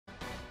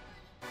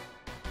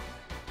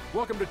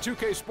Welcome to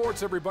 2K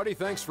Sports, everybody.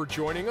 Thanks for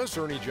joining us.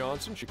 Ernie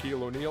Johnson,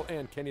 Shaquille O'Neal,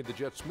 and Kenny the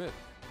Jet Smith.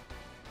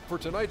 For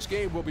tonight's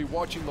game, we'll be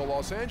watching the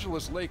Los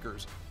Angeles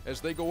Lakers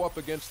as they go up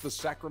against the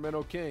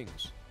Sacramento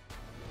Kings.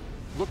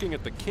 Looking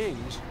at the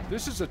Kings,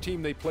 this is a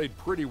team they played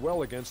pretty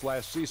well against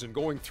last season,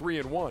 going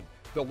 3-1.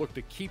 They'll look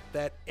to keep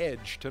that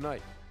edge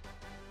tonight.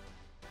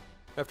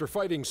 After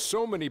fighting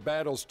so many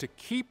battles to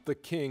keep the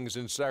Kings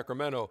in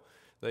Sacramento,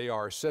 they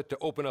are set to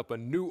open up a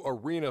new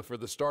arena for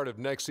the start of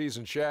next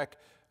season. Shaq,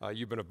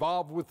 you've been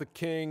involved with the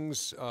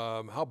Kings.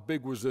 How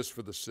big was this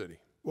for the city?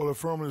 Well, it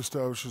firmly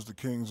establishes the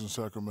Kings in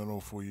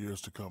Sacramento for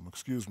years to come.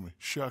 Excuse me,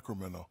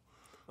 Sacramento.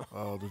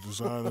 The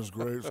design is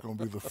great. It's going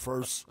to be the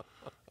first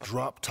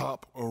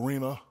drop-top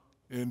arena,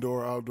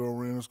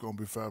 indoor-outdoor arena. It's going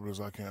to be fabulous.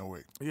 I can't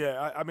wait.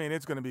 Yeah, I mean,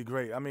 it's going to be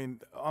great. I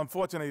mean,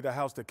 unfortunately, the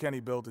house that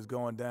Kenny built is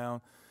going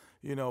down.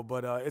 You know,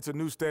 but it's a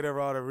new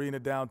state-of-the-art arena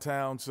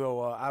downtown,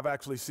 so I've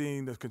actually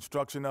seen the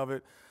construction of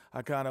it.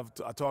 I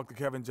talked to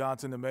Kevin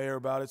Johnson, the mayor,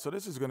 about it. So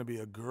this is going to be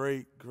a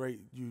great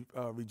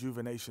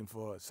rejuvenation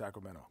for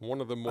Sacramento.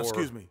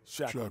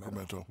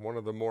 Sacramento. One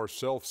of the more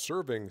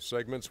self-serving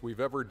segments we've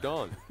ever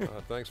done.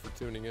 Thanks for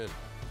tuning in.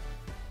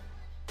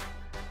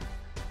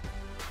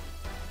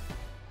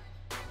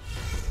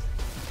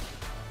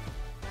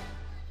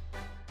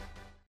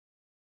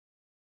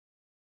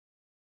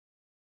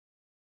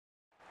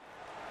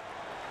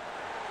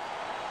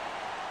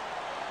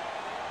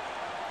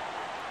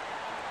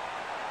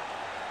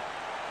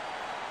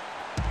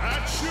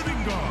 At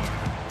shooting guard,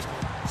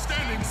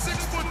 standing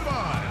 6'5",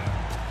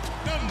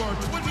 number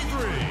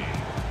 23,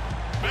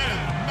 Ben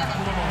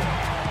McLemore.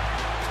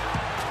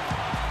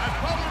 At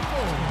power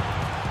forward,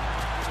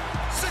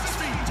 6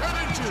 feet 10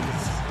 inches,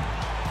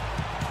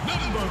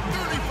 number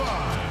 35,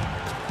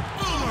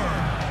 Boomer.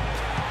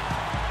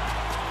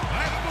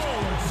 At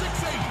forward,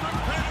 6'8", from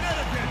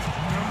Connecticut,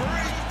 number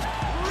 8,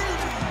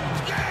 Rudy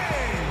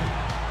Gay.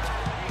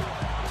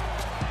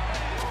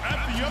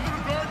 At the other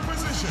guard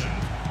position,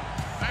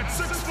 at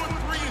 6 foot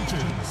 3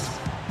 inches,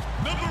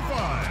 number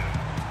 5,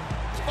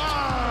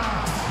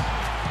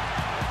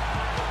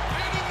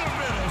 and in the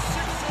middle,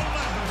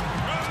 6'11",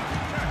 from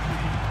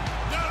Kentucky,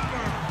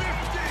 number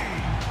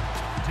 15,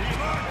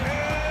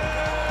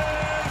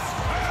 DeMarcus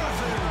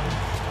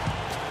Cousins.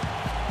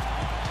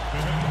 The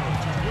head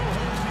coach of your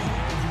home team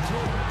is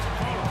George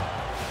Carl.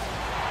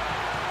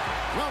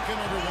 Welcome,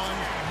 everyone.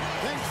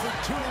 Thanks for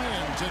tuning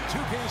in to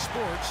 2K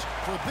Sports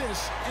for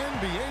this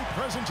NBA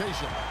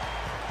presentation.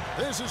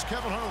 This is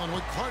Kevin Harlan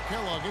with Clark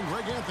Kellogg and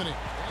Greg Anthony.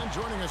 And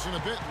joining us in a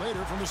bit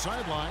later from the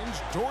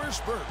sidelines,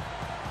 Doris Burke.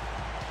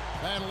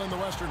 Battle in the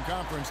Western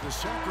Conference, the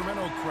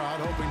Sacramento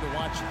crowd hoping to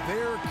watch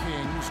their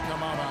Kings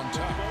come out on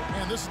top.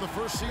 And this is the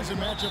first season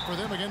matchup for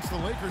them against the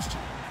Lakers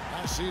team.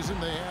 Last season,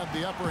 they had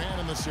the upper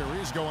hand in the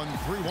series, going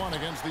 3-1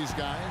 against these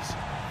guys.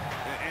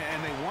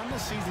 And they won the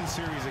season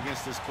series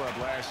against this club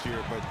last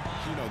year, but,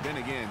 you know, then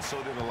again,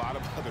 so did a lot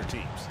of other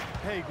teams.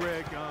 Hey,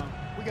 Greg,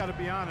 we got to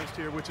be honest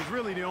here, which is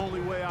really the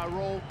only way I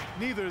roll.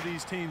 Neither of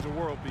these teams are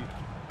world beaters.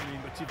 I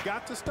mean, but you've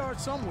got to start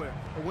somewhere.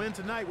 A win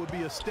tonight would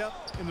be a step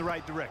in the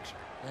right direction.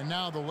 And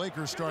now the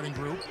Lakers starting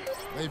group.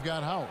 They've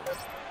got Howard.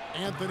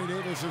 Anthony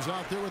Davis is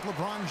out there with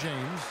LeBron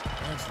James.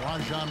 That's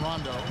Rajon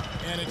Rondo.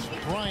 And it's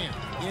Bryant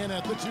in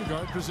at the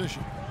two-guard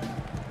position.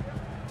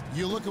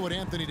 You look at what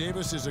Anthony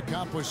Davis has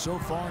accomplished so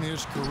far in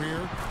his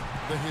career,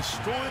 the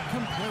historic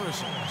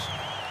comparisons.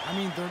 I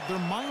mean, they're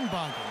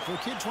mind-boggling. For a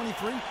kid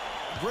 23,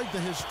 Greg,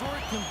 the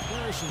historic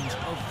comparisons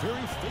are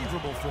very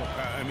favorable for him.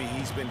 I mean,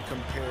 he's been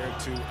compared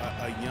to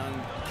a young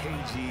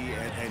KG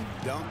and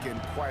Duncan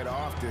quite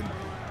often.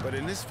 But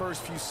in his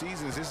first few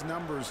seasons, his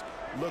numbers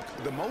look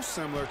the most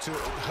similar to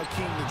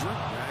Hakeem the Dream.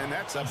 And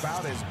that's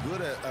about as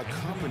good a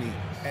company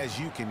as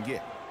you can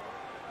get.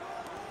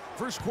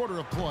 First quarter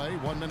of play,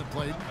 1 minute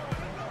played.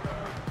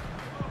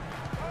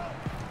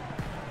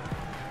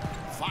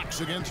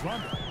 Fox against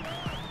Rondo.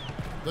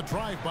 The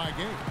drive by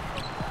Gay.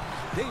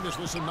 Davis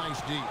with some nice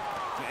D.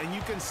 And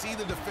you can see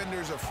the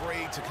defenders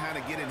afraid to kind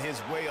of get in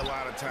his way a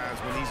lot of times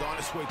when he's on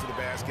his way to the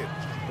basket.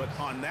 But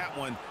on that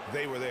one,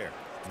 they were there.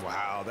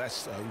 Wow,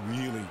 that's a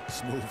really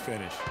smooth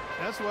finish.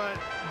 That's why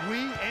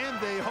we and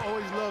they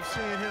always love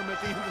seeing him at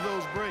the end of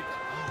those breaks.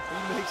 He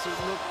makes it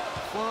look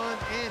fun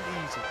and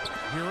easy.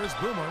 Here is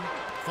Boomer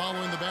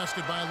following the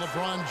basket by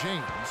LeBron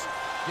James.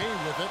 Gay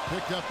with it,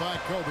 picked up by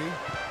Kobe.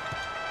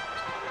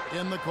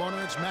 In the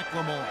corner, it's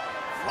McLemore.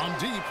 From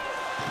deep.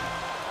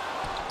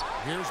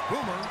 Here's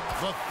Boomer.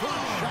 The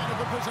third shot of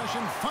the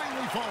possession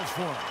finally falls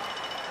for him.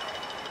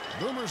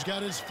 Boomer's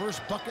got his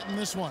first bucket in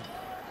this one.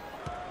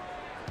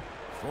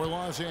 For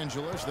Los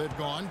Angeles, they've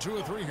gone 2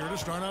 of 3 here to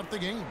start out the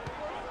game.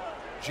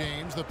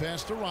 James, the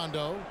pass to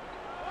Rondo.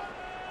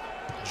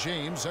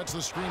 James sets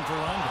the screen for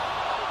Rondo.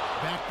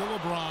 Back to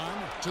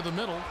LeBron, to the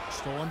middle,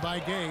 stolen by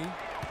Gay.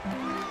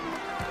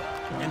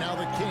 And now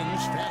the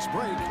Kings, fast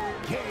break.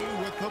 Gay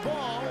with the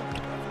ball.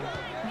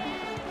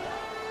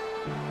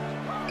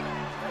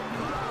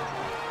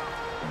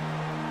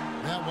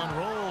 That one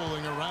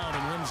rolling around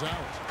and rims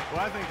out. Well,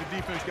 I think the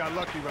defense got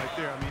lucky right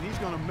there. I mean, he's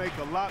going to make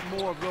a lot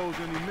more of those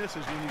than he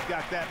misses when he's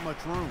got that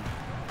much room.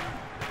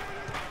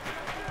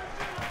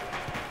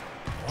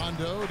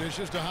 Rondo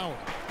dishes to Howard.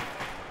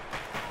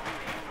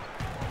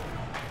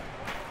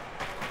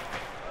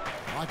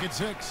 Clock at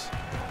 6.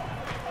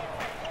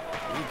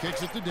 He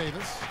kicks it to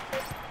Davis.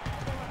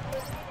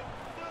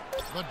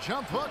 The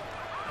jump hook.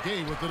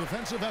 Gay with the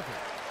defensive effort.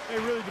 They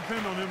really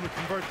depend on him to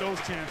convert those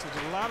chances.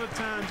 A lot of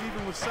times,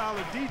 even with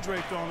solid D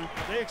draped on him,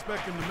 they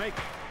expect him to make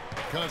it.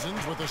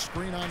 Cousins with a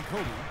screen on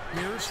Kobe.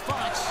 Here's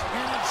Fox,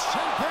 and it's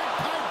sent back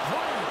by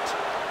Bryant.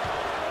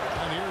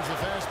 And here's the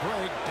fast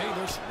break.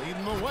 Davis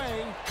leading the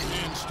way,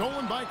 and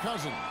stolen by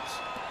Cousins.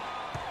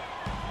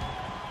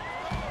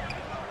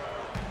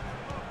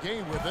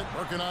 Gay with it,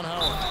 working on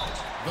Howard.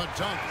 The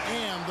dunk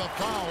and the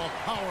foul, a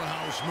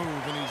powerhouse move,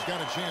 and he's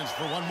got a chance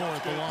for one more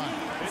at the line.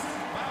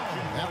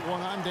 That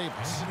one on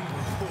Davis.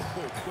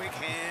 Quick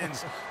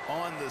hands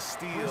on the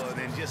steal, and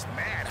then just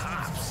mad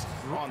hops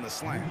on the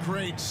slam.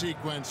 Great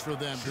sequence for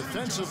them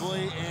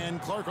defensively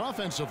and Clark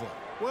offensively.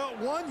 Well,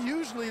 one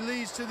usually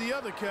leads to the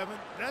other, Kevin.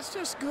 That's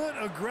just good,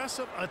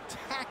 aggressive,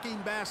 attacking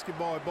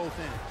basketball at both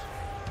ends.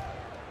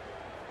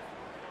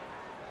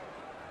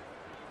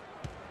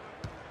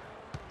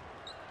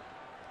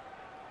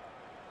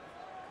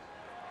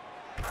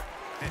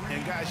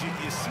 And guys,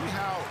 you see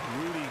how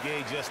Rudy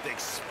Gay just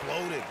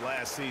exploded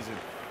last season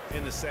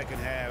in the second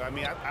half. I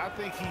mean, I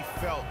think he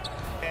felt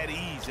at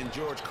ease in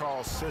George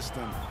Karl's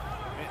system.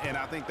 And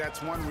I think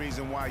that's one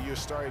reason why you're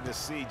starting to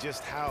see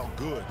just how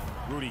good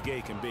Rudy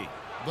Gay can be.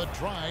 The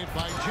drive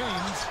by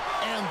James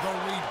and the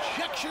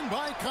rejection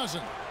by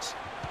Cousins.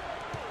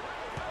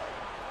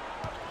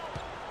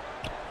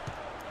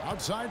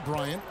 Outside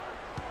Bryant.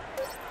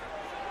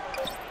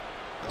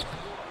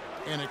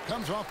 And it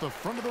comes off the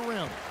front of the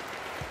rim.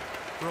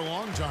 For a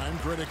long time,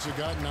 critics have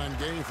gotten on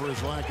Gay for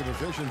his lack of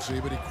efficiency,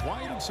 but he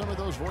quieted some of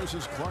those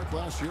voices, Clark,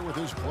 last year with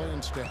his play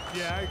and stats.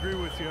 Yeah, I agree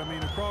with you. I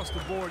mean, across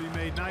the board, he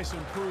made nice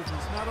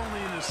improvements, not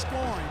only in his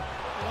scoring,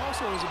 but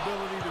also his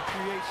ability to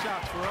create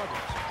shots for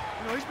others.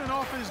 You know, he's been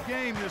off his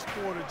game this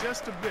quarter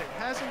just a bit.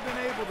 Hasn't been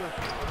able to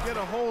get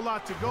a whole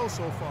lot to go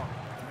so far.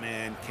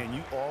 Man, can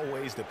you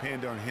always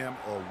depend on him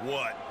or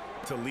what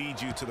to lead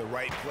you to the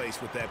right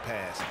place with that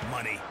pass?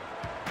 Money.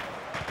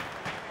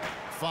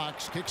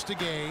 Fox kicks to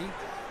Gay.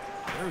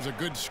 There's a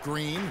good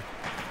screen.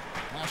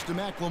 Pass to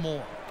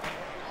McLemore.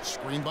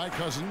 Screen by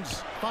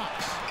Cousins.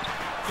 Fox.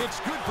 It's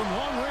good from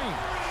long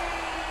range.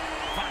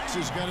 Fox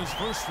has got his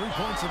first 3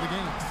 points of the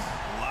game.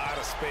 A lot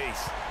of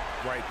space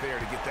right there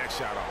to get that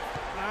shot off.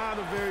 Not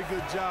a very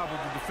good job of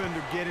the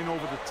defender getting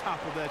over the top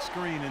of that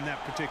screen in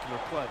that particular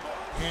play.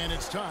 And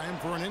it's time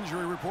for an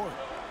injury report.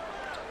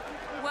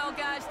 Well,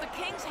 guys, the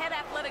Kings head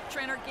athletic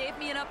trainer gave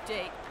me an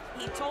update.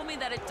 He told me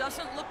that it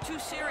doesn't look too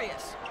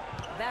serious.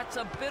 That's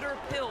a bitter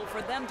pill for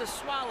them to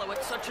swallow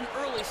at such an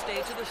early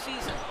stage of the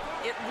season.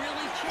 It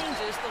really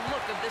changes the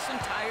look of this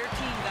entire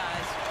team,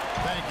 guys.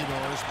 Thank you,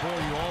 Norris. Boy,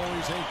 you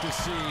always hate to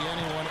see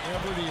anyone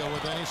ever deal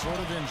with any sort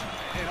of injury.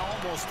 And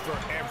almost for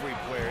every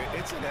player,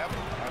 it's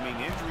inevitable. I mean,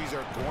 injuries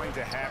are going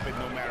to happen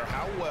no matter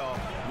how well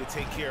you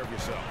take care of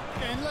yourself.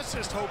 And let's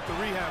just hope the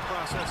rehab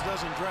process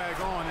doesn't drag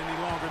on any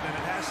longer than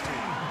it has to.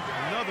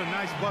 Another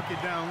nice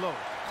bucket down low.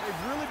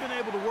 They've really been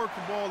able to work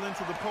the ball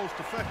into the post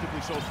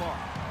effectively so far.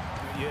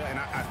 Yeah, and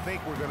I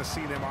think we're going to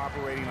see them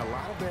operating a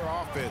lot of their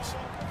offense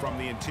from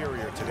the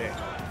interior today.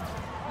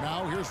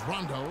 Now here's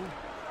Rondo.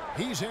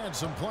 He's had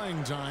some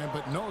playing time,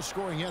 but no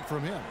scoring yet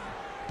from him.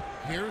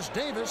 Here's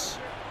Davis.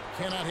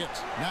 Cannot hit.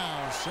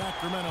 Now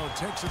Sacramento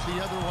takes it the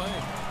other way.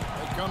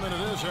 They come into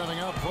this having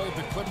outplayed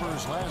the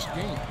Clippers last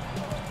game.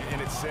 And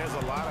it says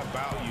a lot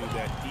about you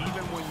that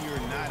even when you're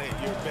not at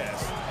your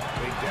best,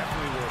 they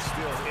definitely were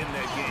still in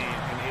that game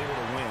and able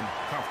to win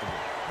comfortably.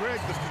 Greg,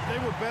 they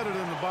were better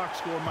than the box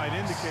score might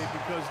indicate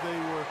because they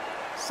were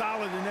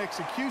solid in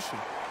execution,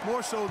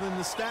 more so than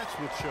the stats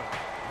would show.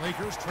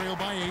 Lakers trail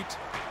by 8.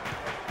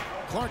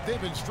 Clark, they've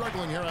been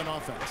struggling here on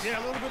offense. Yeah,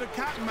 a little bit of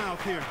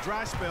cottonmouth here.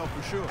 Dry spell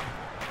for sure.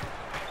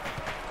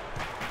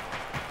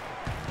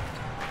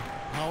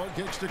 Howard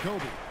kicks to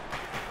Kobe.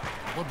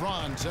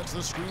 LeBron sets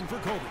the screen for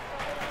Kobe.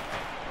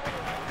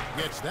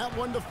 Gets that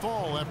one to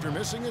fall after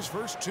missing his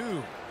first 2.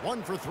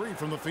 1 for 3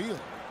 from the field.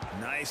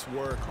 Nice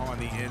work on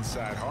the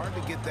inside. Hard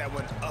to get that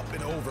one up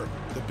and over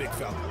the big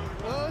fella.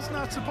 Well, it's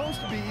not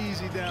supposed to be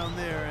easy down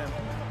there,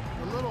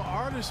 and a little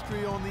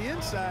artistry on the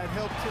inside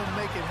helped him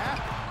make it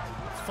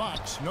happen.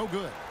 Fox, no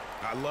good.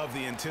 I love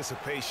the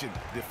anticipation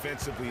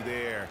defensively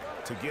there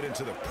to get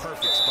into the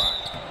perfect spot.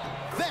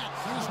 That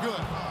is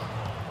good.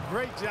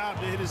 Great job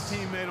to hit his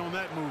teammate on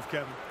that move,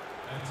 Kevin.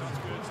 That sounds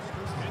good.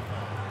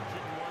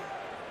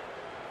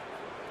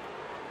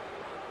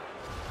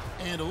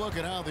 And a look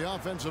at how the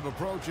offensive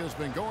approach has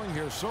been going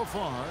here so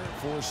far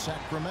for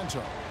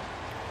Sacramento.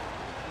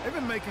 They've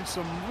been making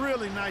some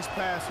really nice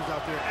passes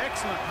out there.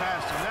 Excellent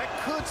passing. That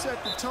could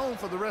set the tone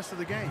for the rest of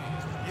the game.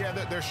 Yeah,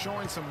 they're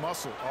showing some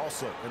muscle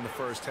also in the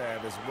first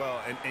half as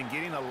well, and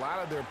getting a lot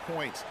of their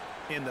points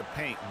in the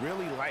paint.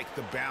 Really like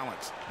the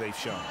balance they've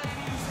shown.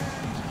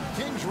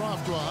 Kings were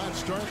off to a hot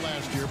start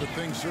last year, but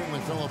things certainly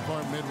fell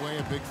apart midway.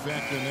 A big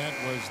factor in that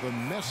was the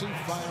messy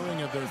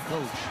firing of their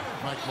coach,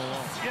 Mike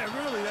Malone. Yeah,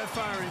 really, that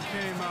firing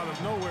came out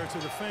of nowhere to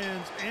the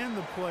fans and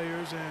the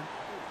players, and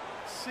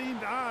it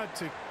seemed odd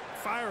to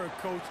fire a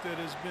coach that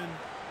has been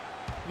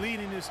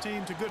leading his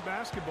team to good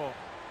basketball.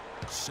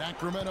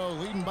 Sacramento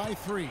leading by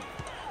 3.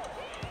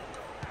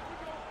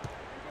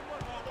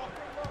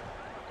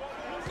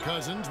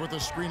 Cousins with a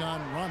screen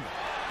on Rondo.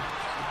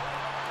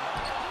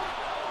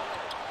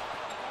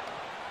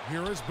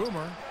 Here is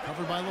Boomer,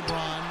 covered by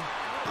LeBron.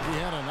 He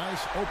had a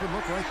nice open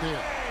look right there.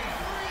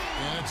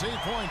 And it's 8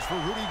 points for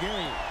Rudy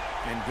Gay.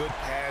 And good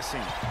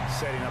passing,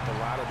 setting up a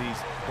lot of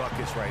these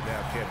buckets right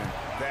now, Kevin.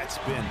 That's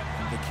been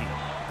the key.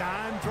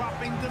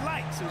 Dime-dropping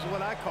delights is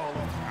what I call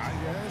them.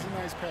 Yeah, that's a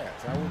nice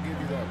pass. I will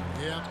give you that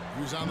one. Yeah,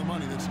 he was on the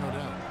money, that's no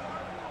doubt.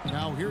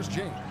 Now here's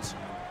James.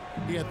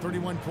 He had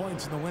 31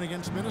 points in the win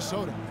against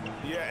Minnesota.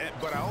 Yeah,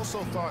 but I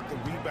also thought the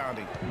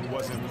rebounding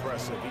was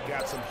impressive. He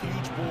got some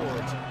huge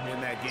boards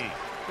in that game.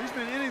 He's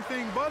been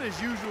anything but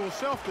his usual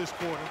self this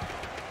quarter.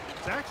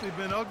 It's actually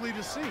been ugly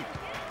to see.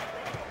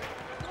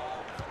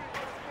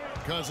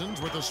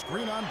 Cousins with a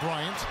screen on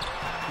Bryant.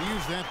 He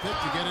used that pick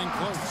to get in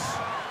close.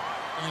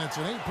 And it's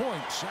an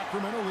 8-point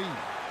Sacramento lead.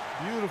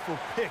 Beautiful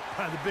pick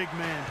by the big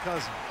man,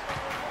 Cousins.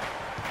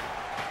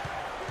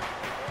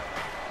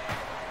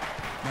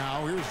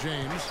 Now here's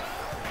James.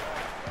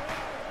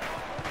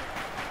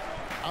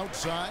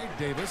 Outside,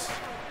 Davis.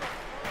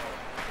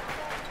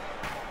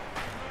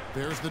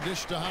 There's the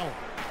dish to Howard.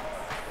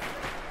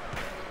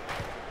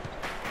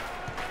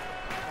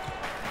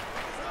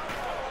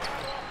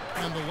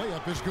 And the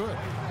layup is good.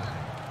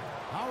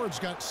 Howard's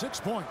got 6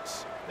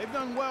 points. They've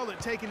done well at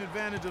taking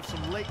advantage of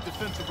some late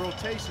defensive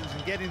rotations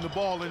and getting the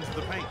ball into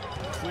the paint.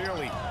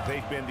 Clearly,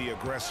 they've been the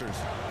aggressors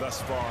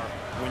thus far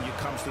when it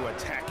comes to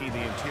attacking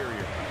the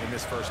interior in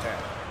this first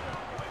half.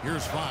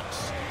 Here's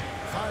Fox.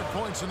 5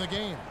 points in the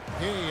game.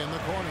 Gay in the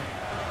corner.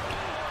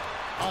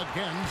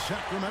 Again,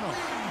 Sacramento.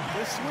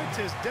 This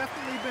switch has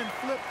definitely been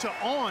flipped to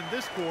on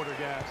this quarter,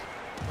 guys.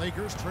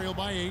 Lakers trail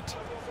by 8.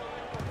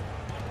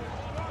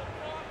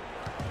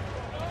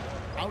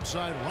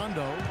 Outside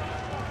Rondo.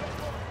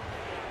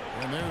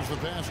 And there's the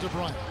pass to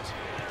Bryant.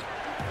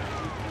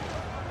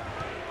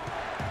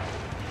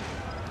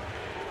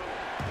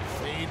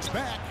 Fades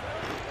back.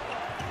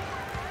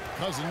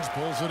 Cousins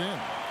pulls it in.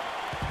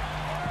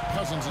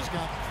 Cousins has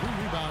got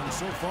 3 rebounds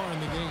so far in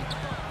the game.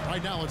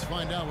 Right now, let's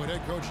find out what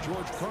head coach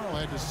George Karl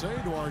had to say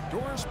to our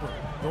Doris Burke.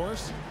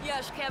 Doris?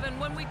 Yes, Kevin,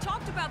 when we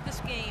talked about this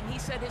game, he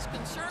said his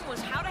concern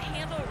was how to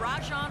handle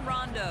Rajon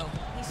Rondo.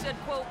 He said,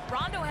 quote,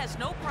 Rondo has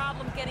no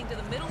problem getting to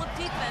the middle of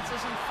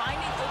defenses and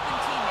finding open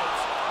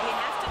teammates. We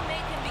have to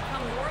make him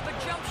become more of a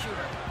jump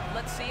shooter.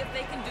 Let's see if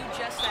they can do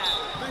just that.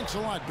 Thanks a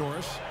lot,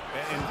 Doris.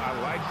 And I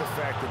like the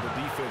fact that the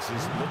defense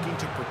is looking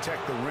to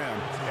protect the rim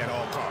at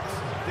all costs.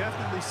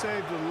 Definitely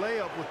saved the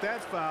layup with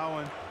that foul,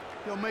 and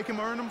he'll make him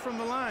earn them from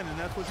the line, and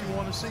that's what you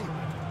want to see.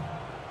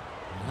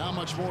 How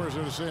much more is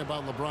there to say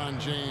about LeBron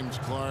James,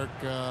 Clark?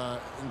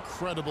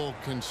 Incredible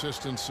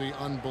consistency,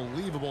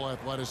 unbelievable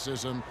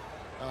athleticism.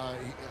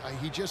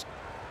 He just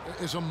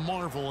is a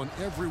marvel in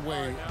every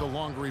way the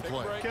longer he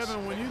plays.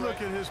 Kevin, when you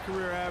look at his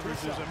career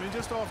averages, I mean,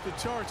 just off the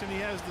charts, and he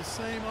has the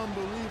same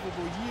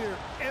unbelievable year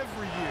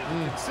every year.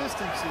 The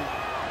consistency,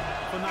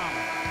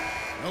 phenomenal.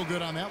 No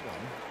good on that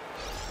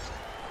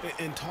one.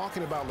 In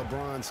talking about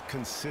LeBron's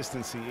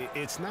consistency,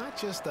 it's not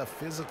just a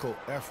physical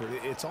effort.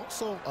 It's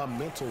also a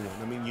mental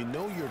one. I mean, you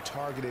know you're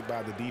targeted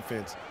by the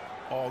defense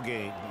all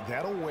game.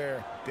 That'll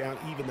wear down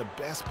even the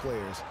best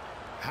players.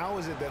 How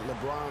is it that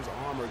LeBron's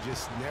armor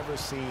just never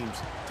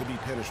seems to be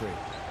penetrated?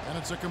 And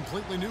it's a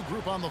completely new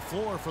group on the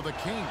floor for the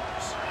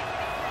Kings.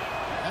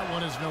 That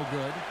one is no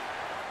good.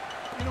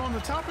 You know, on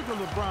the topic of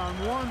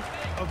LeBron, one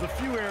of the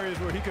few areas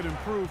where he could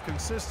improve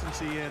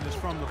consistency in is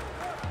from the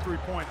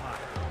three-point line.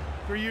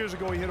 3 years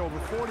ago, he hit over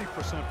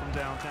 40% from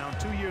downtown.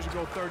 2 years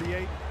ago,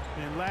 38,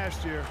 and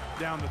last year,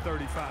 down to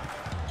 35.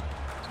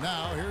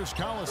 Now, here's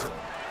Collison.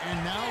 And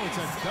now it's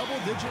a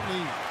double-digit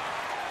lead.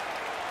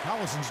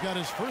 Collison's got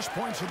his first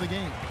points of the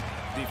game.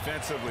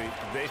 Defensively,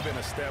 they've been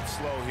a step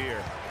slow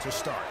here to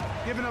start.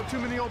 Giving up too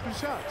many open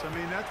shots. I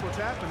mean, that's what's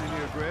happening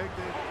here, Greg.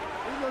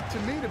 They look to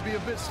me to be a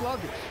bit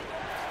sluggish.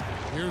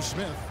 Here's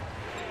Smith.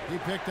 He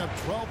picked up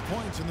 12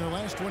 points in their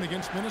last win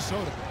against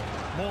Minnesota.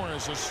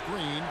 Morris a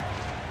screen.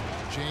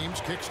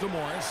 James kicks to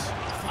Morris.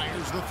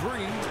 Fires the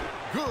 3.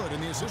 Good,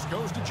 and the assist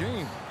goes to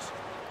James.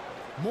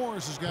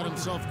 Morris has got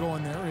himself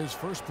going there. His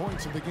first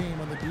points of the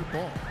game on the deep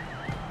ball.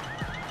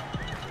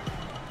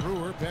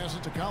 Brewer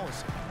passes to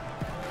Collison.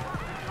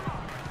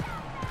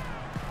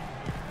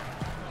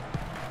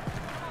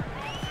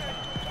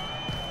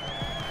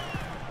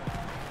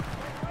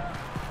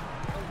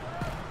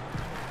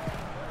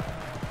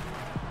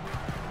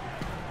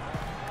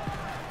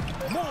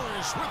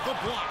 Morris with the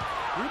block.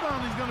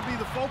 Rebounding is going to be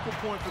the focal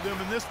point for them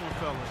in this one,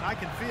 fellas. I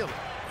can feel it.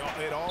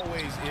 It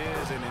always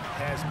is, and it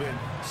has been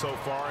so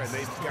far, and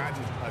they've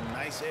gotten a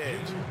nice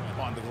edge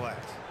on the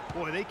glass.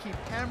 Boy, they keep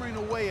hammering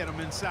away at him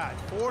inside,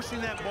 forcing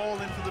that ball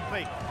into the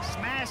paint.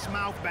 Smash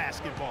mouth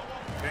basketball.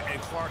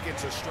 And Clark,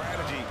 it's a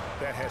strategy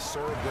that has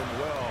served them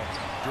well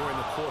during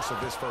the course of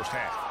this first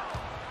half.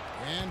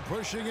 And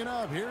pushing it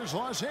up, here's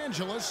Los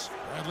Angeles.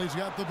 Bradley's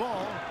got the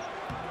ball.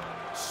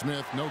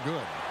 Smith, no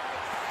good.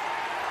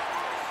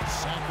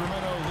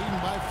 Sacramento leading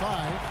by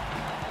 5.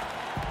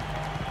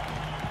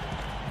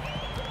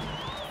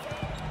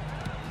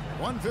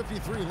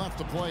 1:53 left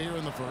to play here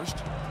in the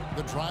first.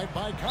 The drive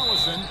by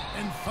Collison,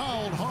 and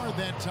fouled hard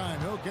that time.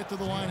 He'll get to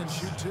the line and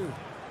shoot 2.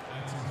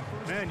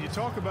 Man, you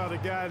talk about a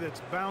guy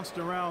that's bounced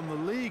around the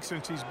league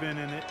since he's been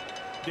in it.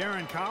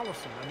 Darren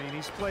Collison. I mean,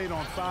 he's played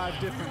on 5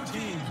 different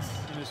teams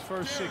in his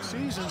first 6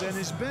 seasons and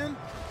has been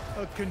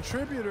a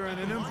contributor and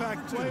an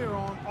impact player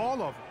on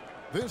all of them.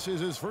 This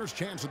is his first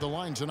chance at the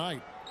line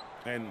tonight.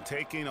 And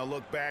taking a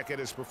look back at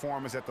his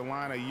performance at the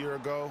line a year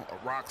ago,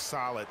 a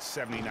rock-solid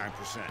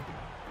 79%.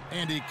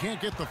 And he can't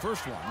get the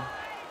first one.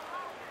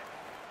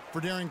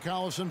 For Darren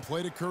Collison,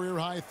 played a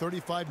career-high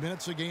 35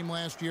 minutes a game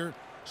last year.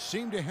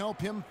 Seemed to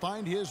help him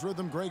find his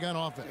rhythm, Greg, on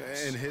offense.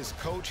 And his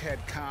coach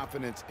had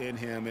confidence in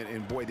him,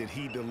 and boy, did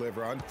he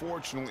deliver.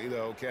 Unfortunately,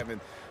 though, Kevin,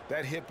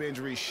 that hip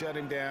injury shut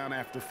him down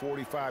after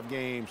 45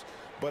 games,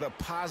 but a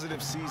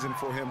positive season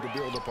for him to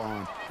build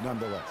upon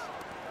nonetheless.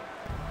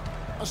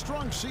 A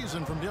strong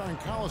season from Darren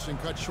Collison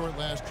cut short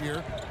last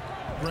year.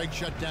 Greg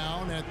shut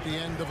down at the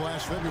end of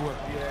last February.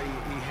 Yeah,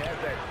 he had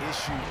that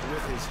issue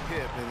with his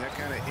hip, and that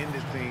kind of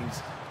ended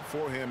things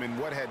for him in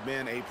what had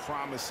been a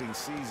promising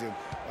season.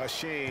 A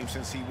shame,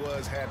 since he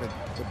was having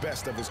the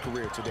best of his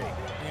career today.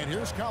 And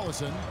here's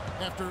Collison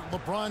after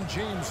LeBron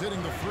James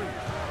hitting the 3.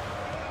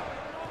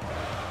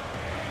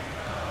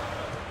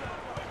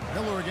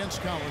 Miller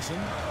against Collison.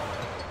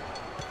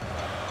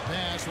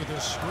 Bass with a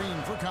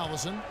screen for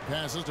Collison.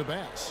 Passes to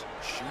Bass.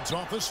 Shoots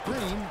off the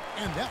screen,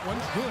 and that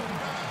one's good.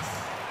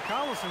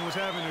 Collison was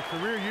having a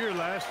career year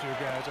last year,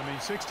 guys. I mean,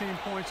 16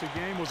 points a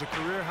game was a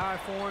career high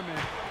for him, and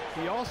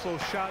he also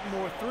shot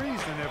more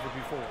threes than ever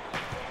before.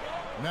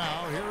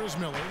 Now here is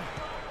Miller.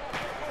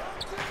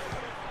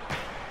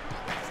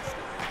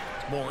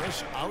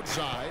 Morris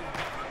outside.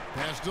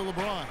 Pass to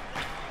LeBron.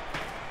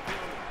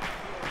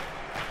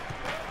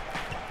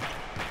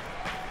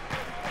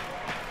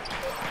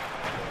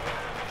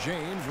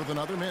 James with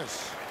another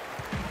miss.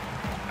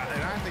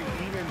 And I think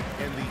even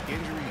in the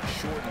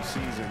injury-shortened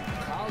season,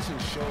 Collison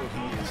showed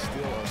he is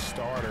still a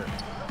starter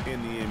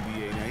in the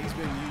NBA. Now, he's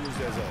been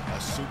used as a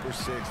super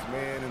six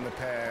man in the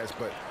past,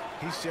 but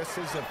he's just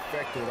as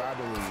effective, I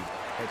believe,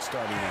 at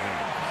starting the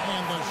game.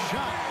 And the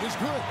shot is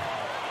good.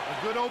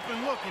 A good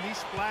open look, and he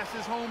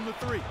splashes home the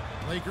 3.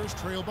 Lakers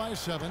trail by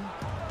 7.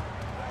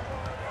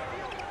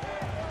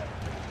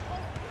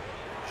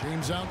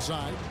 James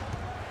outside.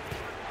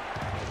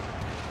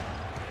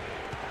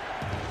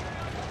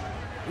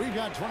 We've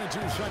got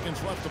 22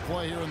 seconds left to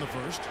play here in the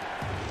first.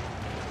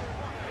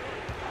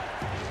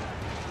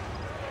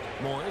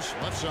 Morris,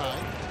 left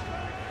side.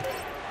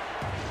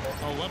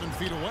 11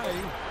 feet away.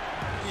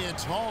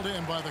 It's hauled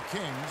in by the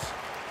Kings.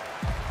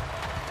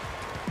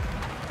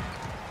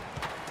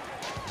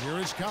 Here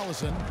is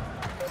Collison.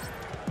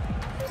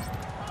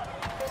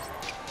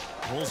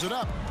 Pulls it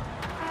up.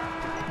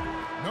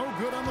 No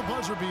good on the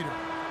buzzer beater.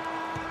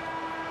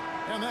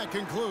 And that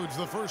concludes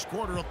the first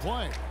quarter of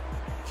play.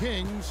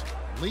 Kings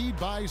lead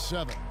by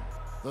 7.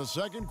 The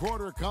second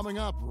quarter coming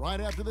up right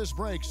after this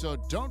break, so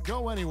don't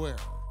go anywhere.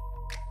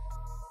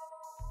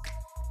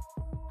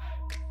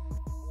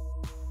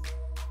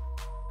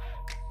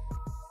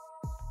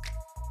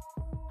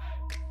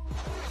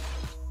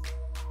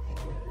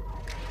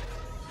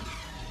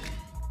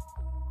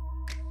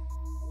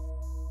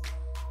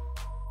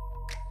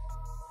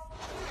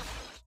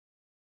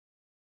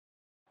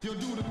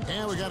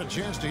 And we got a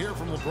chance to hear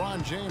from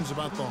LeBron James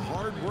about the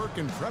hard work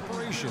and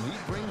preparation he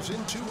brings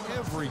into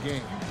every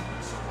game.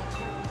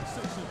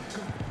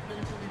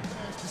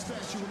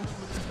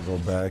 I go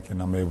back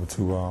and I'm able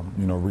to,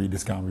 read the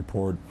scouting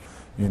report,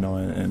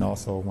 and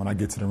also when I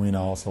get to the arena,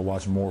 I also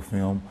watch more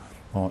film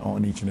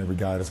on each and every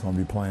guy that's going to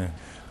be playing,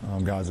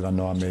 guys that I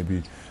know I may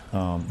be,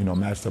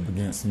 matched up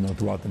against,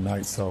 throughout the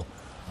night. So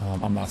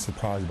I'm not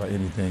surprised by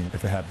anything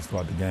if it happens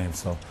throughout the game.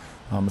 So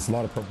it's a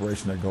lot of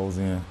preparation that goes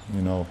in,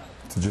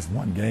 to just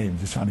one game,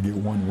 just trying to get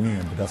one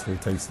win, but that's what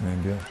it takes to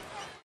win good.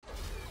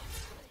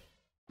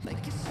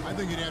 I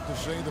think you'd have to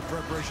say the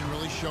preparation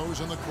really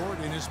shows on the court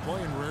in his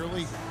play, and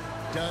rarely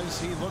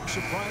does he look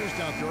surprised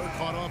out there,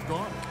 caught off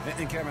guard.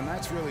 And Kevin,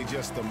 that's really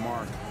just the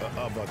mark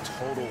of a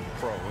total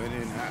pro.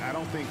 And I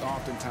don't think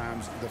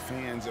oftentimes the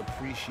fans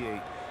appreciate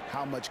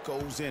how much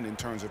goes in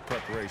terms of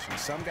preparation.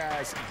 Some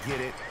guys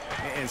get it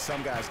and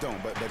some guys don't,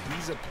 but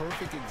he's a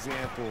perfect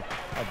example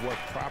of what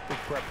proper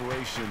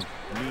preparation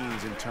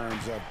means in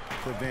terms of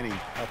preventing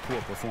a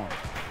poor performance.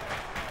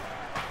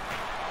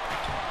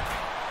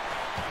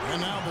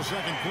 And now the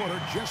second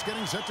quarter just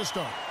getting set to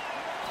start.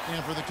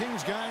 And for the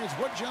Kings guys,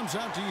 what jumps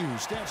out to you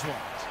stats-wise?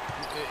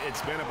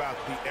 It's been about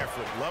the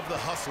effort. Love the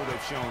hustle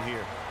they've shown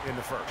here in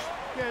the first.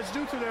 Yeah, it's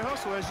due to their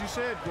hustle, as you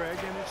said, Greg,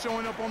 and it's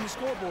showing up on the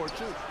scoreboard,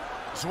 too.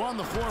 So on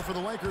the floor for the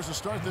Lakers to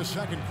start this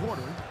second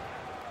quarter,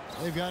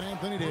 they've got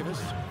Anthony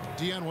Davis.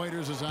 Dion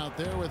Waiters is out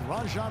there with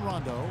Rajon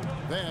Rondo.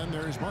 Then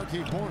there's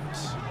Markieff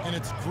Morris. And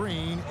it's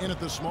Green in at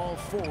the small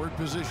forward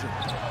position.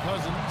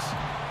 Cousins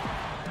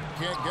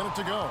can't get it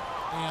to go.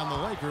 And the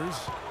Lakers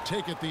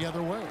take it the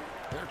other way.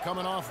 They're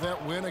coming off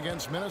that win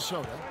against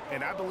Minnesota.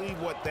 And I believe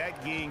what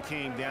that game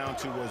came down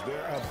to was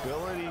their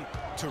ability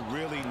to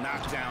really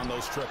knock down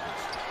those triples.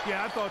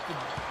 Yeah, I thought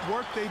the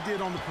work they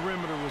did on the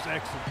perimeter was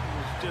excellent. It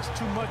was just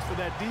too much for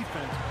that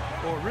defense,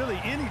 or really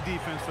any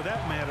defense for that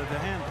matter, to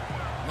handle.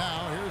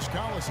 Now here's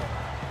Collison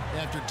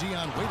after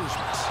Dion Waiters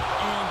miss.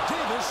 And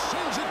Davis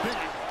sends it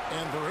back.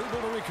 And they're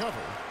able to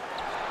recover.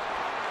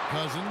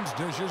 Cousins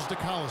dishes to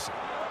Collison.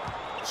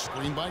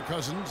 Screen by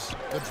Cousins.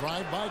 The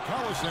drive by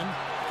Collison.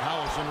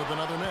 Collison with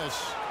another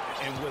miss.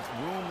 And with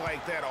room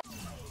like that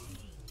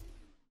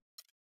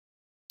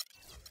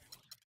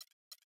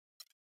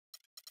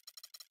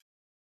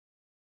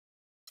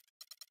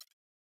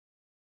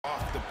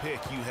off the pick,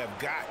 you have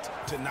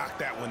got to knock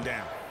that one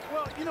down.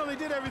 Well, you know, they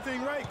did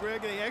everything right,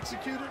 Greg. They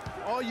executed.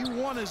 All you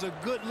want is a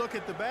good look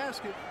at the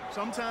basket.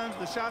 Sometimes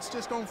the shots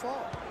just don't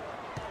fall.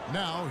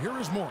 Now, here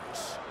is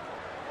Morris.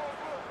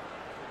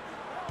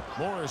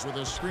 Morris with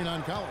a screen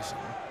on Collison.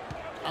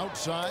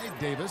 Outside,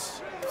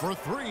 Davis for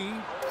three.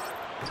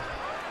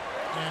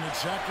 And it's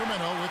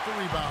Sacramento with the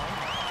rebound.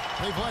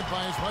 They've led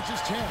by as much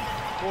as 10.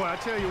 Boy, I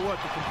tell you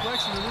what, the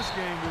complexion of this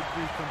game would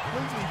be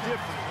completely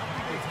different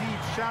if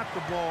he shot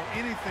the ball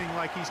anything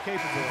like he's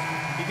capable of.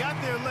 He got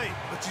there late,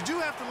 but you do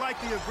have to like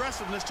the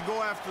aggressiveness to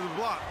go after the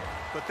block.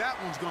 But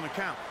that one's going to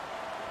count.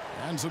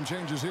 And some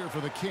changes here for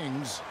the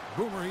Kings.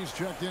 Boomer, he's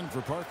checked in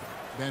for Parker.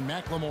 Then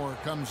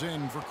McLemore comes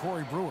in for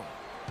Corey Brewer.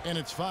 And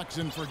it's Fox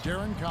in for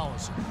Darren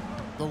Collison.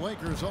 The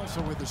Lakers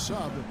also with the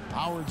sub.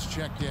 Howard's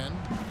checked in.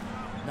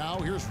 Now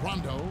here's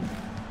Rondo.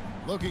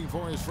 Looking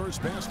for his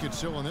first basket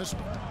still in this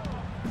one.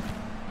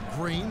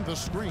 Green, the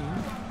screen.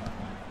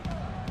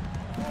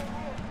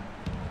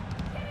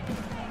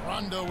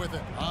 Rondo with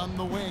it on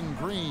the wing.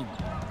 Green.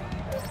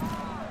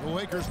 The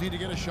Lakers need to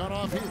get a shot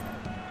off here.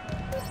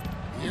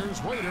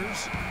 Here's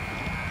Waiters.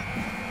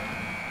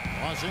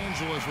 Los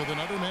Angeles with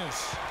another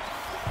miss.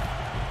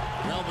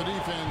 Well, the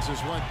defense is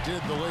what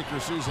did the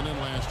Lakers season in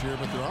last year,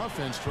 but their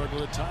offense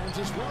struggled at times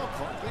as well,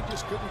 Clark. They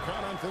just couldn't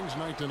count on things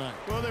night to night.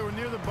 Well, they were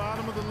near the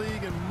bottom of the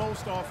league in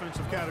most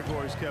offensive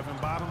categories, Kevin.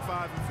 Bottom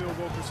 5 in field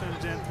goal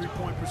percentage and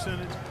three-point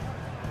percentage.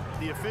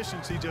 The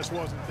efficiency just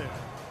wasn't there.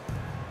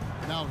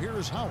 Now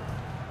here's Howard.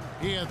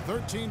 He had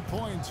 13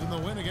 points in the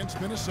win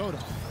against Minnesota.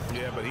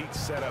 Yeah, but he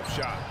set up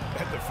shop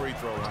at the free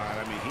throw line.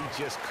 I mean, he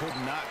just could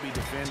not be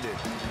defended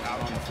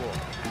out on the floor.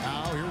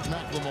 Now here's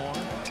McLemore.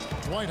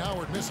 Dwight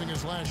Howard missing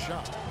his last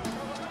shot.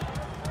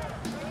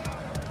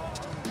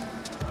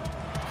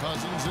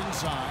 Cousins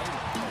inside,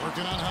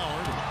 working on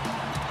Howard.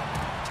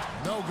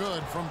 No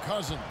good from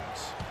Cousins.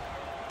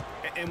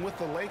 And with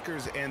the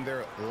Lakers and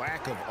their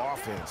lack of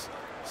offense,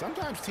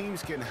 sometimes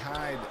teams can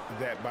hide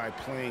that by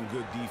playing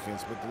good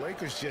defense, but the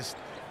Lakers just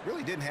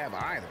really didn't have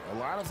either. A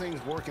lot of things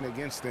working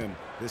against them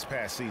this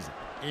past season.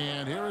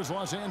 And here is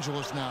Los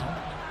Angeles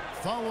now,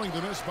 following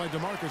the miss by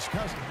DeMarcus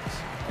Cousins.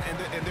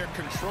 And they're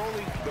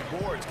controlling the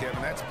boards,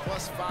 Kevin. That's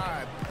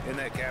 +5 in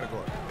that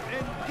category.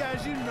 And,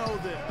 guys, you know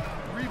that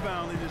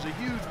rebounding is a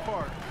huge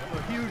part,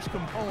 a huge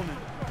component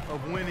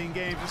of winning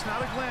games. It's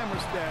not a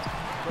glamorous stat,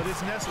 but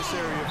it's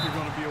necessary if you're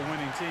going to be a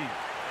winning team.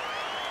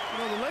 You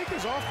know, the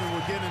Lakers often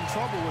would get in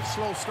trouble with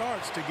slow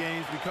starts to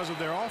games because of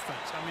their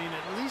offense. I mean,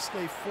 at least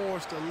they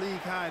forced a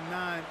league-high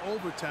 9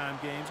 overtime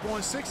games,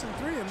 going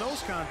 6-3 in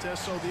those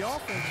contests, so the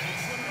offense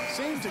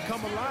seemed to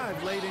come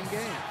alive late in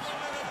games.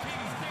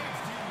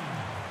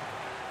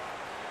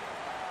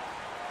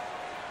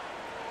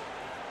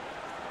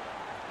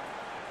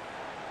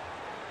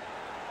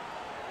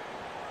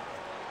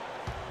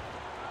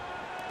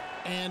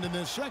 And in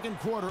the second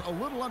quarter, a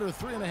little under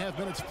 3.5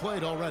 minutes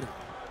played already.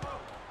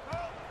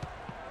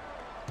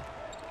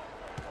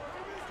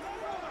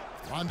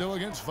 Rondo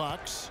against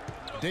Fox.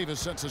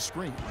 Davis sets a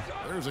screen.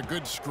 There's a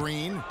good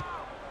screen.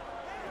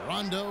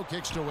 Rondo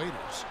kicks to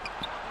Waiters.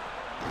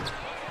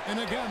 And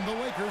again, the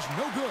Lakers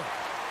no good.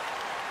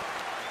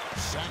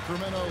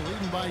 Sacramento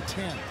leading by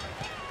 10.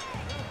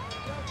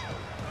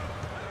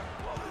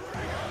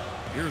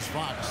 Here's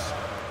Fox.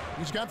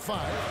 He's got 5.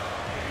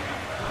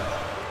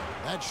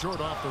 That's short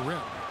off the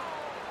rim.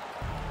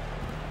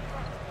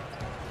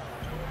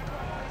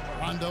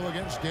 Rondo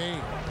against Gay.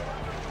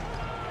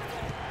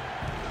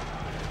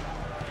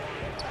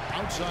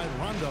 Outside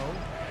Rondo.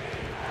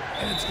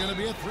 And it's going to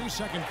be a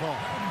 3-second call.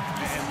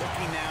 And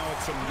looking now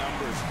at some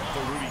numbers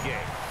for Rudy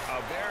Gay.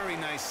 A very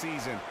nice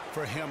season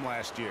for him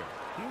last year.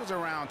 He was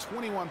around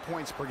 21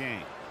 points per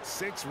game,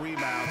 6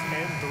 rebounds,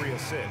 and 3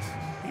 assists.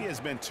 He has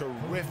been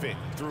terrific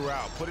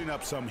throughout, putting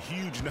up some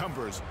huge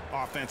numbers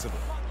offensively.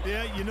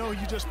 Yeah, you know,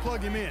 you just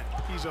plug him in.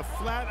 He's a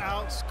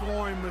flat-out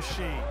scoring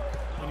machine.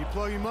 When you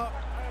plug him up,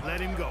 let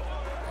him go.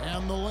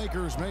 And the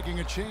Lakers making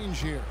a change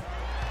here.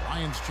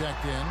 Ryan's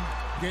checked in.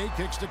 Gay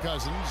kicks to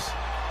Cousins.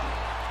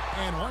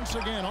 And once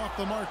again off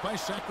the mark by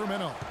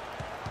Sacramento.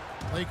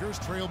 Lakers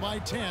trail by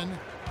 10.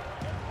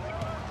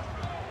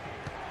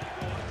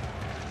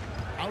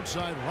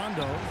 Outside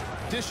Rondo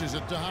dishes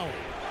it to Howard.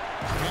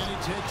 And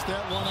he takes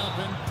that one up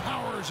and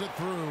powers it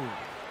through.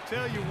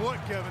 Tell you what,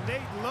 Kevin,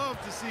 they'd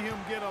love to see him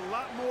get a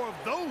lot more of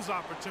those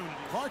opportunities.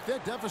 Clark,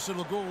 that deficit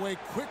will go away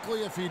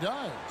quickly if he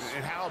does.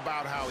 And how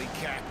about how he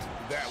capped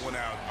that one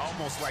out,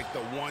 almost like the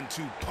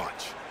 1-2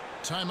 punch.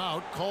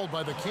 Timeout called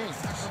by the Kings.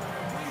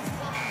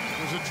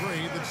 There's a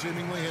trade that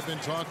seemingly had been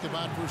talked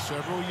about for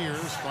several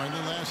years. Finally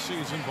last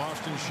season,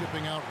 Boston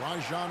shipping out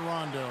Rajon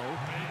Rondo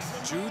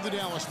to the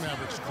Dallas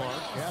Mavericks,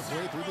 Clark,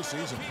 halfway through the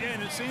season. Yeah,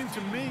 and it seemed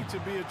to me to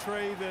be a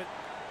trade that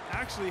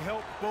actually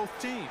helped both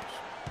teams.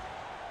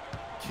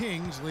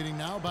 Kings leading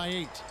now by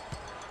 8.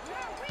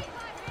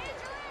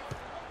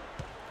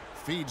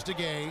 Feeds to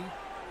Gay.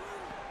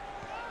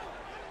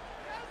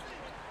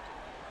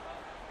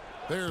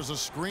 There's a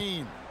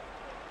screen.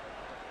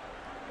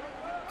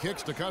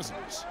 Kicks to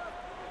Cousins.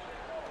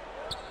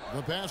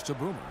 The pass to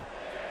Boomer.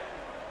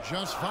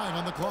 Just 5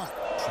 on the clock.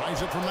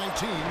 Tries it from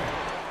 19.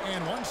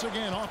 And once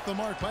again off the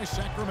mark by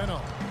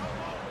Sacramento.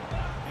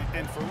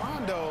 And for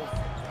Rondo,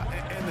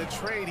 in the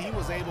trade, he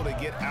was able to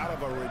get out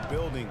of a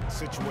rebuilding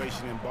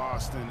situation in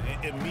Boston.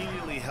 It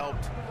immediately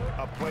helped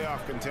a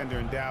playoff contender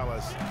in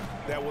Dallas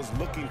that was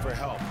looking for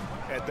help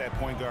at that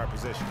point guard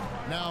position.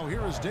 Now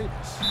here is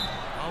Davis.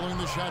 Following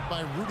the shot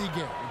by Rudy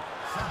Gay.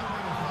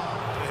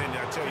 And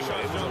I tell you what,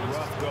 it was a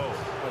rough go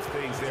of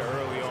things there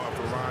early on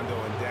for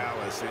Rondo in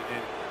Dallas. And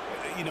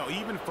you know,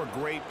 even for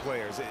great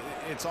players,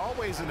 it's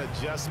always an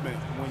adjustment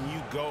when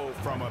you go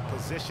from a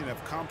position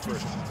of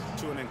comfort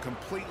to a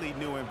completely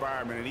new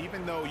environment. And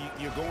even though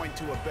you're going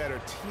to a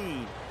better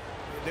team,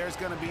 there's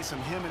going to be some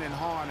hemming and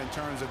hawing in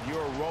terms of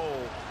your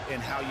role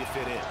and how you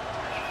fit in.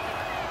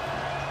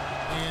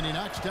 And he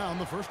knocks down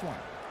the first one.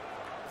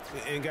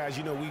 And guys,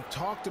 you know, we've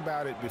talked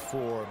about it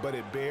before, but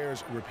it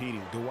bears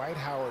repeating. Dwight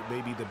Howard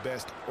may be the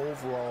best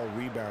overall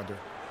rebounder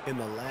in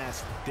the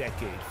last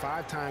decade.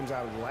 5 times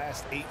out of the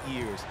last 8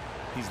 years,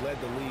 he's led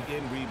the league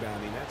in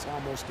rebounding. That's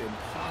almost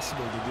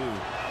impossible to do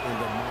in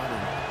the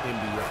modern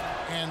NBA.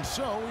 And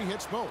so he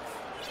hits both.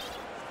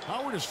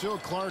 Howard is still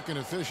Clark, an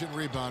efficient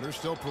rebounder,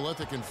 still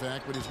prolific in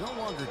fact, but he's no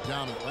longer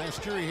dominant.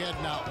 Last year he had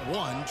not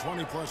one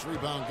 20-plus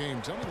rebound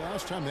game. Tell me the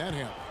last time that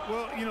happened.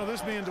 Well, you know,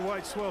 this being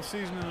Dwight's 12th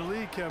season in the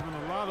league, Kevin,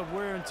 a lot of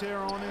wear and tear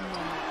on him.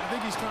 I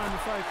think he's trying to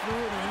fight through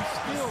it, and he's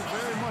still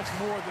very much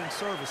more than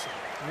serviceable.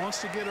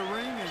 Wants to get a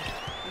ring, and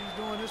he's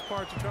doing his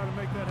part to try to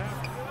make that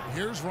happen.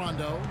 Here's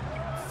Rondo,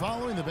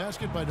 following the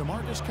basket by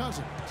DeMarcus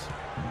Cousins.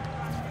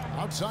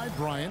 Outside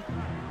Bryant.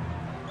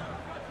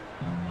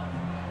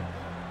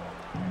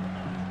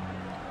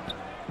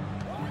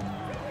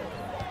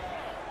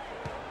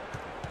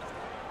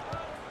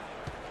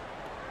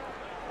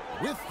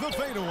 With the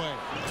fadeaway,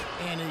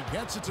 and he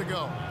gets it to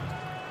go.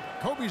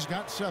 Kobe's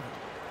got 7.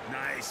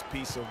 Nice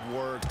piece of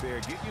work there.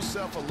 Get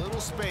yourself a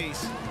little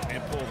space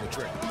and pull the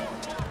trigger.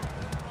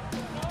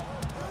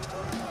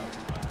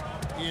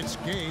 It's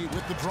Gay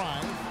with the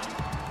drive.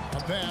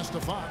 A pass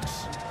to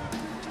Fox.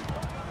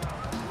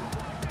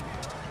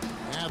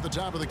 At the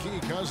top of the key,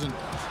 Cousins.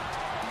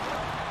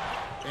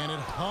 And it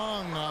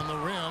hung on the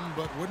rim,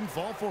 but wouldn't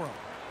fall for him.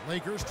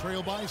 Lakers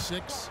trail by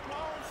 6.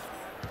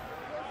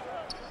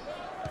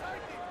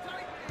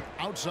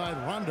 Outside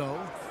Rondo.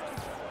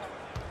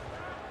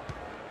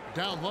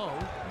 Down low,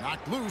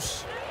 knocked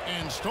loose,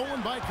 and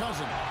stolen by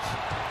Cousins.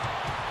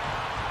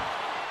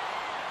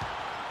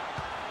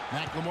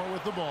 McLemore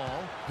with the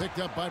ball, picked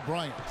up by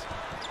Bryant.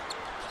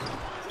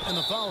 And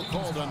the foul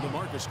called on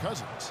DeMarcus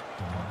Cousins.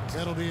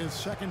 That'll be his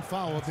 2nd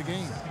foul of the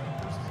game.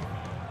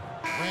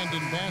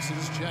 Brandon Bassett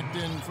is checked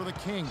in for the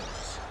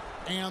Kings.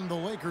 And the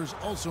Lakers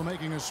also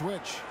making a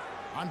switch.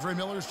 Andre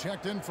Miller's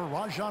checked in for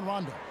Rajon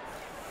Rondo.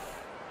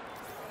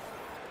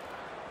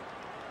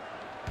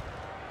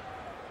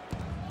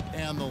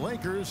 And the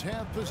Lakers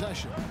have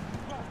possession.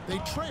 They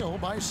trail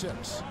by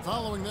 6.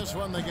 Following this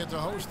one, they get to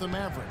host the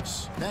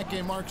Mavericks. That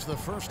game marks the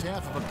first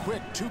half of a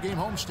quick 2-game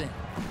homestand.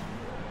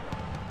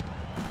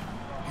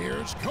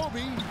 Here's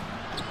Kobe.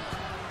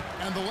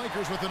 And the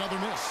Lakers with another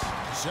miss.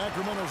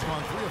 Sacramento's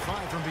gone 3 of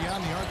 5 from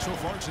beyond the arc so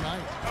far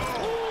tonight. I'll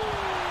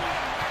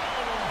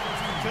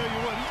tell you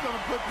what, he's going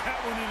to put that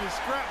one in his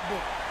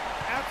scrapbook.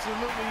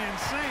 Absolutely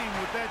insane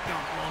with that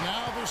dunk. Well,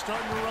 now they're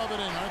starting to rub it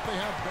in, aren't they?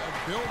 Have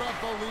build up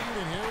a lead,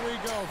 and here we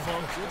go,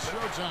 folks. It's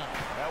showtime.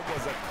 That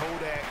was a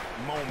Kodak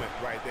moment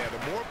right there.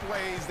 The more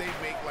plays they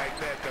make like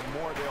that, the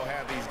more they'll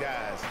have these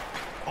guys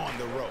on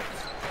the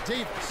ropes.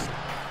 Davis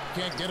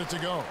can't get it to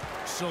go,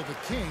 so the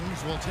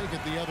Kings will take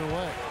it the other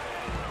way.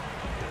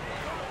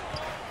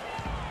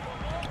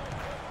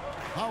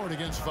 Howard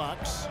against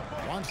Fox.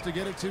 Wants to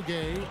get it to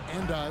Gay,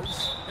 and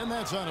does. And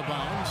that's out of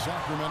bounds.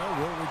 Sacramento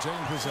will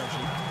retain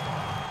possession.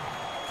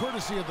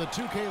 Courtesy of the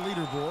 2K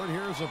leaderboard,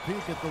 here's a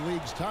peek at the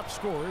league's top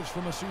scorers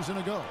from a season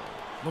ago.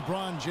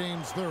 LeBron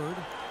James 3rd,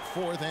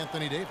 4th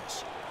Anthony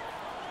Davis.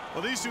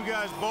 Well, these two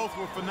guys both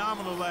were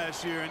phenomenal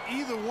last year, and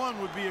either one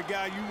would be a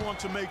guy you want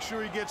to make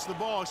sure he gets the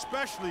ball,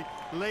 especially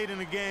late in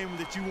a game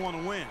that you want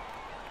to win.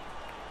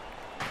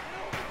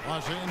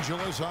 Los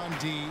Angeles on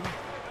D.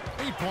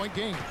 8-point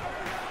game.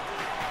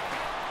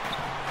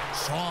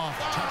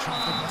 Soft touch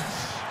off the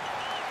glass.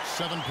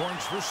 7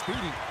 points for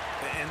Speedy.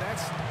 And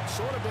that's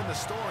sort of been the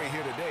story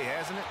here today,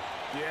 hasn't it?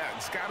 Yeah,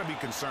 it's got to be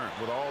concerned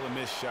with all the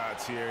missed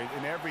shots here.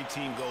 And every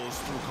team goes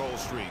through cold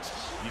streaks.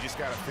 You just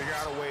got to figure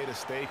out a way to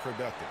stay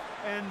productive.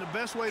 And the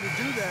best way to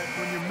do that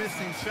when you're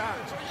missing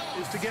shots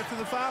is to get to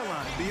the foul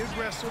line. Be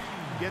aggressive,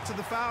 get to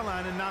the foul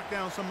line, and knock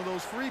down some of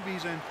those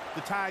freebies, and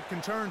the tide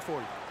can turn for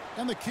you.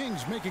 And the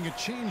Kings making a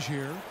change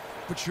here.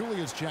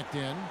 Pachulia's checked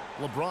in.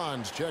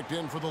 LeBron's checked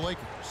in for the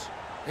Lakers.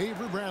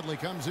 Avery Bradley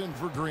comes in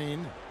for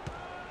Green.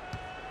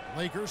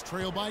 Lakers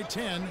trail by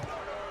 10.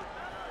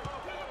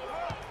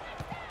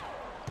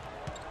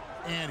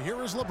 And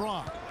here is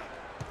LeBron.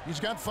 He's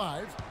got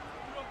 5.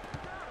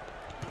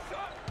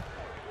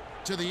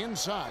 To the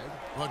inside.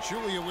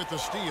 Pachulia with the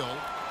steal.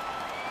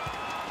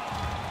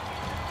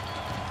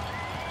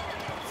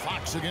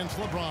 Fox against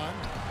LeBron.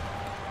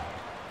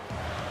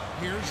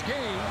 Here's Gaines.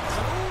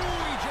 Ooh,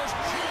 he just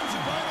jams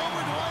it right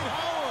over Dwight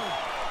Howard.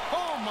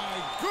 Oh, my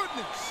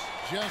goodness.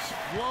 Just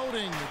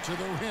floating to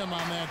the rim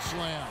on that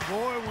slam.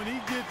 Boy, when he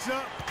gets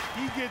up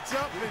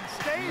and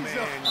stays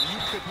up. Man, you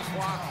could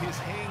clock his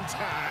hang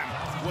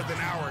time with an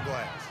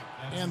hourglass.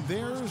 And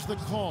there's the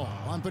call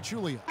on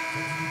Pachulia.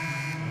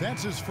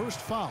 That's his first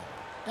foul.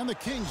 And the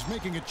Kings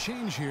making a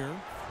change here.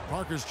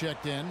 Parker's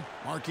checked in.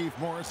 Markieff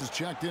Morris is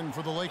checked in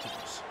for the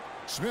Lakers.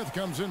 Smith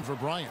comes in for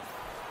Bryant.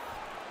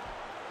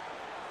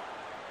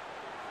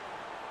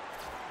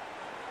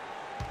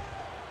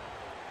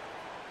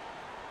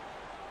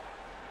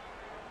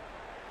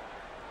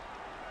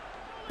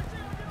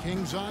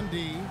 Kings on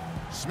D.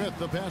 Smith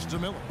the pass to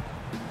Miller.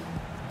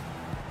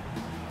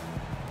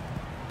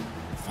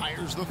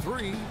 Fires the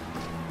 3.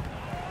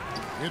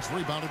 It's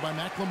rebounded by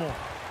McLemore.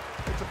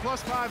 It's a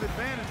 +5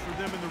 advantage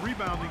for them in the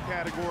rebounding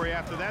category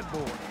after that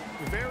board.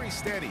 Very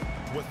steady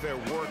with their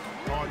work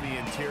on the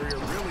interior.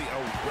 Really a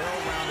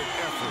well-rounded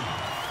effort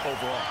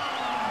overall.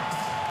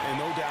 And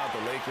no doubt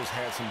the Lakers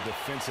had some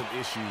defensive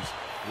issues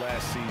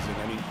last season.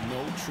 I mean,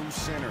 no true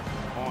center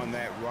on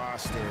that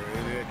roster.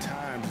 And at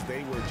times,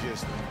 they were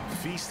just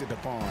feasted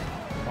upon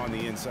on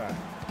the inside.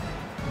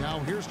 Now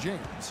here's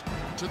James.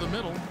 To the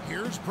middle.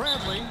 Here's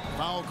Bradley.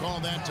 Foul call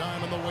that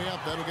time on the way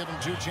up. That'll give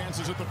him 2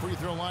 chances at the free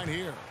throw line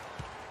here.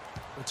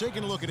 We're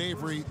taking a look at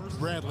Avery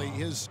Bradley.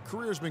 His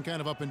career's been kind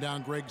of up and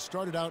down, Greg.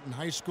 Started out in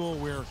high school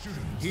where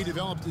he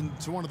developed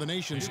into one of the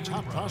nation's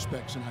top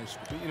prospects in high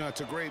school. You know, it's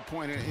a great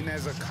point. And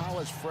as a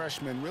college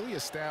freshman, really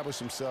established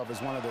himself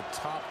as one of the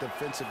top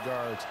defensive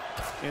guards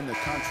in the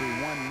country,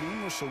 won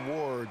numerous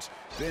awards,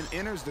 then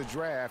enters the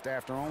draft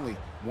after only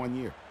 1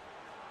 year.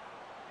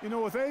 You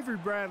know, with Avery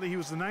Bradley, he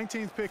was the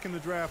 19th pick in the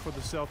draft for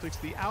the Celtics.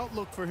 The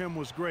outlook for him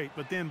was great,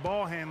 but then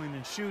ball handling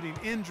and shooting,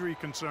 injury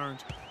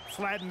concerns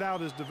flattened out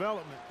his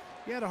development.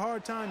 He had a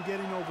hard time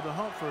getting over the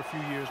hump for a few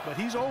years, but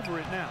he's over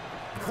it now.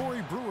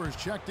 Corey Brewer's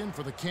checked in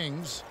for the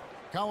Kings.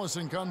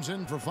 Collison comes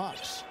in for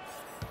Fox.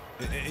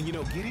 And, you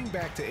know, getting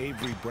back to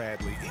Avery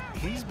Bradley,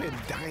 he's been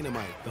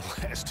dynamite the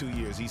last 2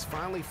 years. He's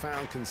finally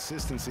found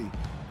consistency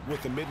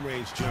with the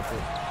mid-range jumper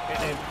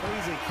and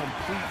plays a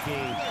complete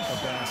game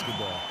of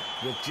basketball.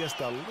 With just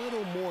a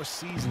little more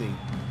seasoning,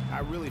 I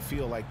really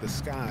feel like the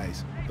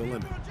sky's the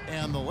limit.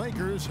 And the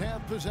Lakers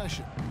have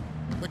possession.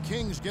 The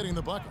Kings getting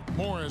the bucket.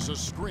 Morris a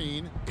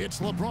screen. It's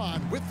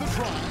LeBron with the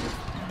drive.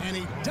 And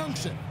he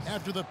dunks it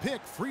after the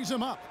pick frees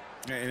him up.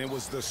 And it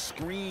was the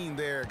screen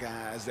there,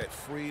 guys, that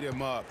freed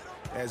him up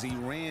as he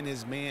ran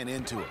his man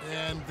into it.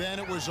 And then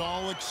it was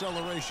all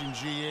acceleration,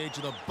 GA,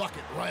 to the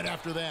bucket right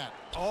after that.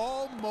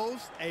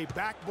 Almost a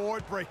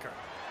backboard breaker.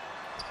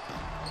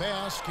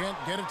 Bass can't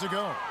get it to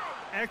go.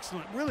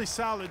 Excellent. Really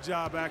solid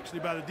job,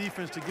 actually, by the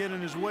defense to get in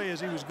his way as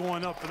he was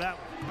going up for that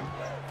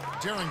one.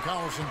 Darren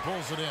Collison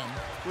pulls it in.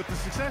 With the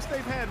success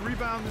they've had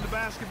rebounding the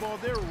basketball,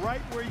 they're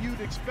right where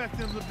you'd expect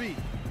them to be,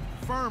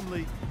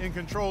 firmly in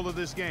control of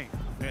this game.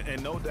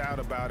 And no doubt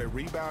about it,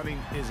 rebounding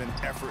is an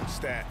effort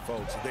stat,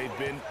 folks. They've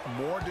been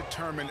more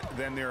determined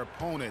than their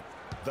opponent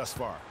thus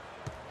far.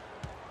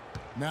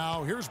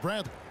 Now, here's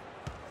Bradley.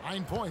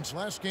 9 points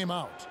last game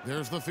out.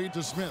 There's the feed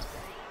to Smith.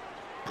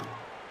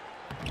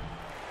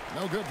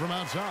 No good from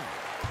outside.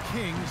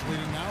 Kings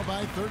leading now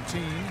by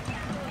 13.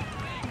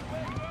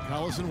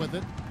 Collison with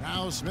it.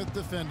 Now Smith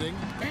defending.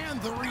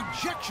 And the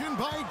rejection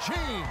by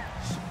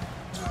James.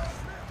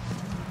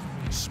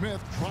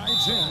 Smith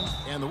drives in,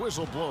 and the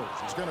whistle blows.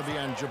 It's going to be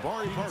on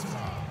Jabari Parker.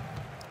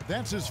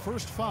 That's his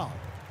first foul.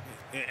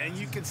 And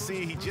you can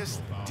see he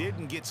just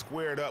didn't get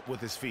squared up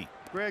with his feet.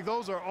 Greg,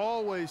 those are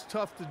always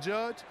tough to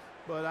judge,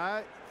 but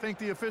I think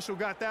the official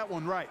got that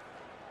one right.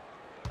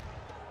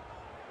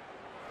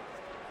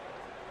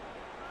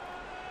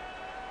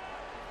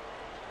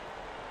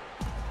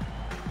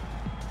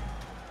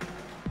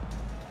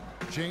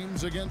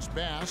 James against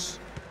Bass.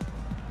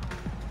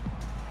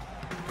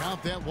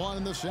 Count that one,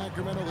 and the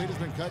Sacramento lead has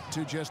been cut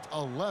to just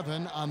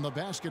 11 on the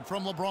basket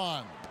from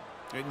LeBron.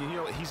 And, you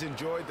know, he's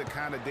enjoyed the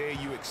kind of day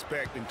you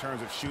expect in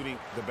terms of shooting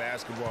the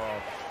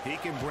basketball. He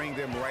can bring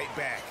them right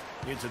back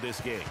into this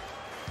game.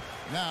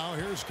 Now,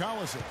 here's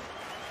Collison.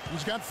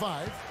 He's got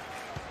 5.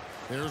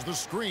 There's the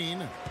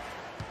screen.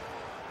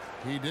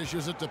 He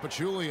dishes it to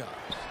Pachulia.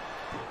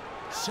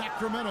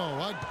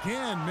 Sacramento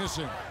again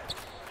missing.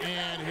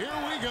 And here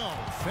we go.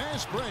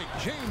 Fast break.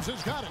 James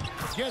has got it.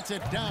 Gets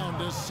it down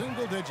to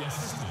single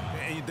digits.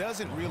 And it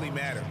doesn't really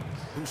matter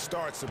who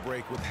starts the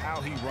break with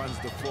how he runs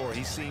the floor.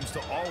 He seems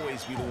to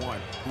always be the one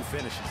who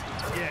finishes.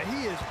 Yeah,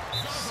 he is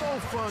so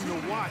fun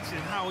to watch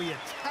and how he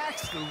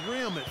attacks the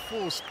rim at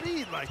full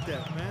speed like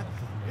that, man.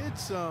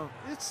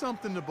 It's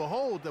something to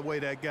behold the way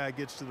that guy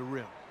gets to the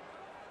rim.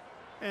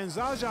 And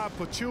Zaza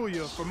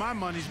Pachulia, for my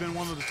money, has been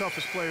one of the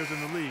toughest players in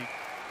the league.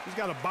 He's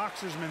got a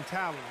boxer's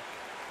mentality.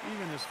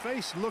 Even his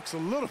face looks a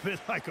little bit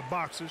like a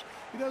boxer's.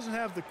 He doesn't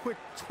have the quick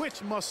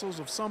twitch muscles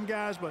of some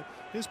guys, but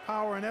his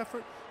power and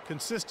effort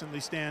consistently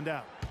stand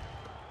out.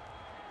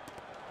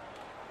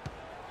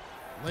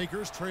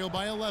 Lakers trail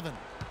by 11.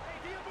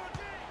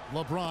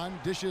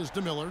 LeBron dishes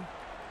to Miller.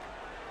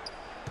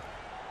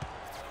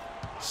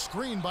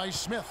 Screen by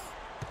Smith.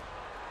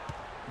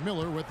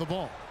 Miller with the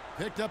ball.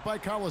 Picked up by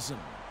Collison.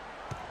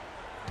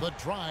 The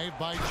drive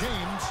by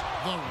James.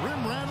 The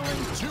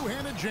rim-rattling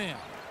two-handed jam.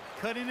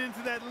 Cutting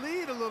into that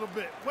lead a little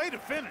bit. Way to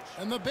finish.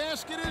 And the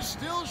basket is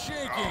still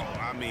shaking. Oh,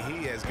 I mean,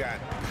 he has got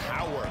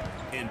power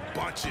in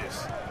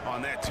bunches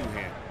on that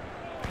two-hand.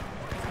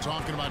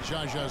 Talking about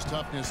Jaja's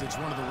toughness, it's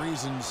one of the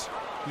reasons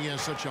he has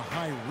such a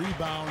high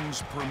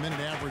rebounds per minute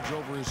average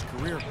over his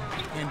career.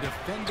 And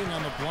defending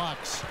on the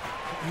blocks,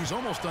 he's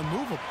almost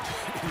unmovable.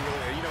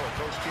 You know what,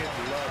 Coach Kidd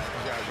loves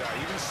Jaja.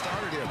 He even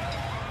started him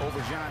over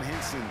John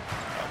Henson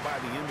by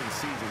the end of the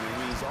season. I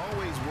mean, he's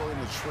always willing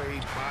to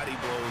trade body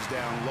blows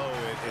down low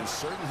and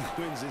certainly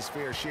wins his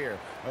fair share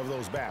of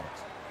those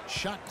battles.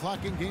 Shot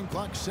clock and game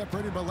clock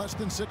separated by less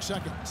than 6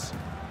 seconds.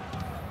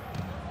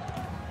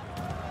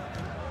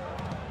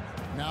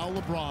 Now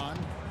LeBron.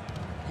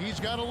 He's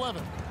got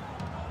 11.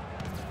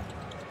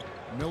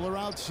 Miller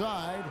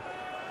outside.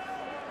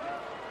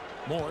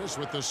 Morris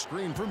with the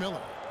screen for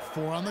Miller.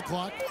 4 on the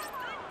clock.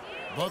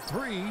 The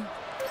 3.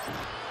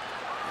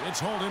 It's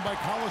hauled in by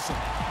Collison.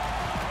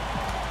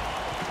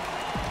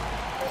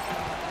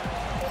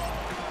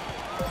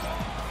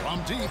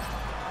 From deep.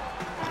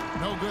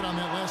 No good on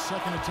that last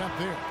second attempt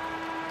there.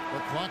 The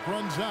clock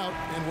runs out,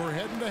 and we're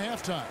heading to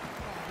halftime.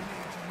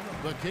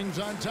 The Kings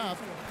on top,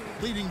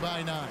 leading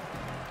by 9.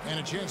 And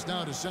a chance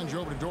now to send you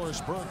over to Doris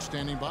Burke,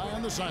 standing by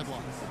on the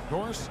sideline.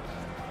 Doris?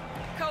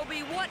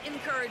 Kobe, what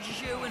encourages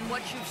you in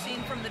what you've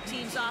seen from the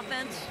team's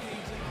offense?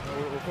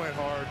 We're playing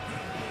hard.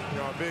 You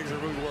know, our bigs are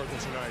really working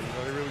tonight. You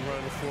know, they're really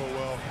running the floor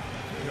well.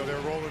 You know,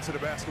 they're rolling to the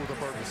basket with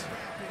a purpose.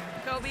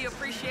 Kobe,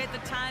 appreciate the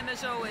time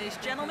as always.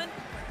 Gentlemen?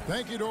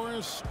 Thank you,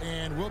 Doris.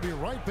 And we'll be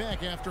right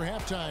back after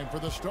halftime for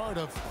the start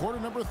of quarter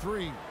number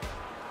 3.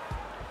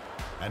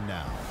 And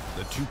now,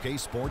 the 2K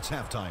Sports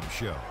Halftime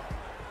Show.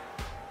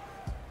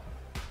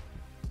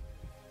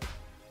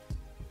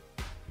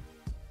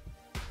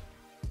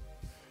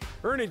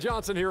 Ernie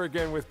Johnson here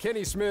again with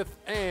Kenny Smith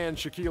and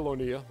Shaquille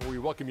O'Neal. We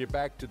welcome you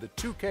back to the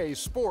 2K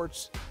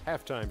Sports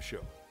Halftime Show.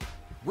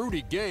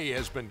 Rudy Gay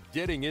has been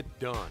getting it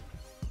done.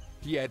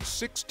 He had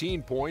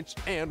 16 points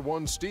and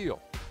 1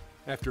 steal.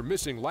 After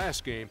missing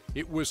last game,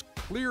 it was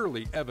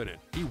clearly evident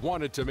he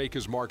wanted to make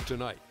his mark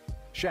tonight.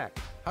 Shaq,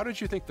 how did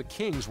you think the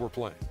Kings were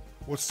playing?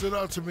 What stood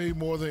out to me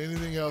more than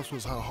anything else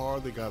was how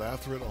hard they got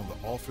after it on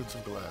the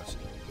offensive glass.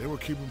 They were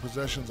keeping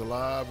possessions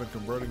alive and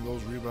converting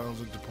those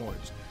rebounds into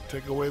points.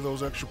 Take away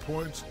those extra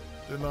points,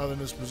 they're not in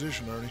this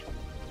position, Ernie.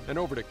 And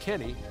over to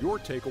Kenny, your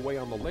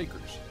takeaway on the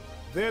Lakers.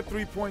 Their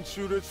three-point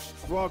shooters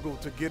struggle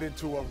to get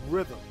into a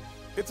rhythm.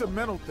 It's a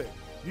mental thing.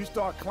 You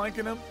start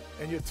clanking them,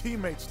 and your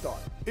teammates start.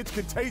 It's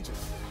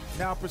contagious.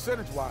 Now,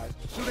 percentage-wise,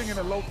 shooting in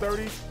the low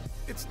 30s,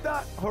 it's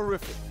not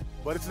horrific,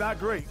 but it's not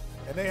great.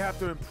 And they have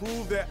to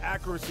improve their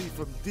accuracy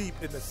from deep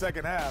in the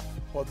second half,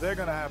 or they're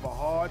going to have a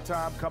hard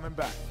time coming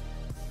back.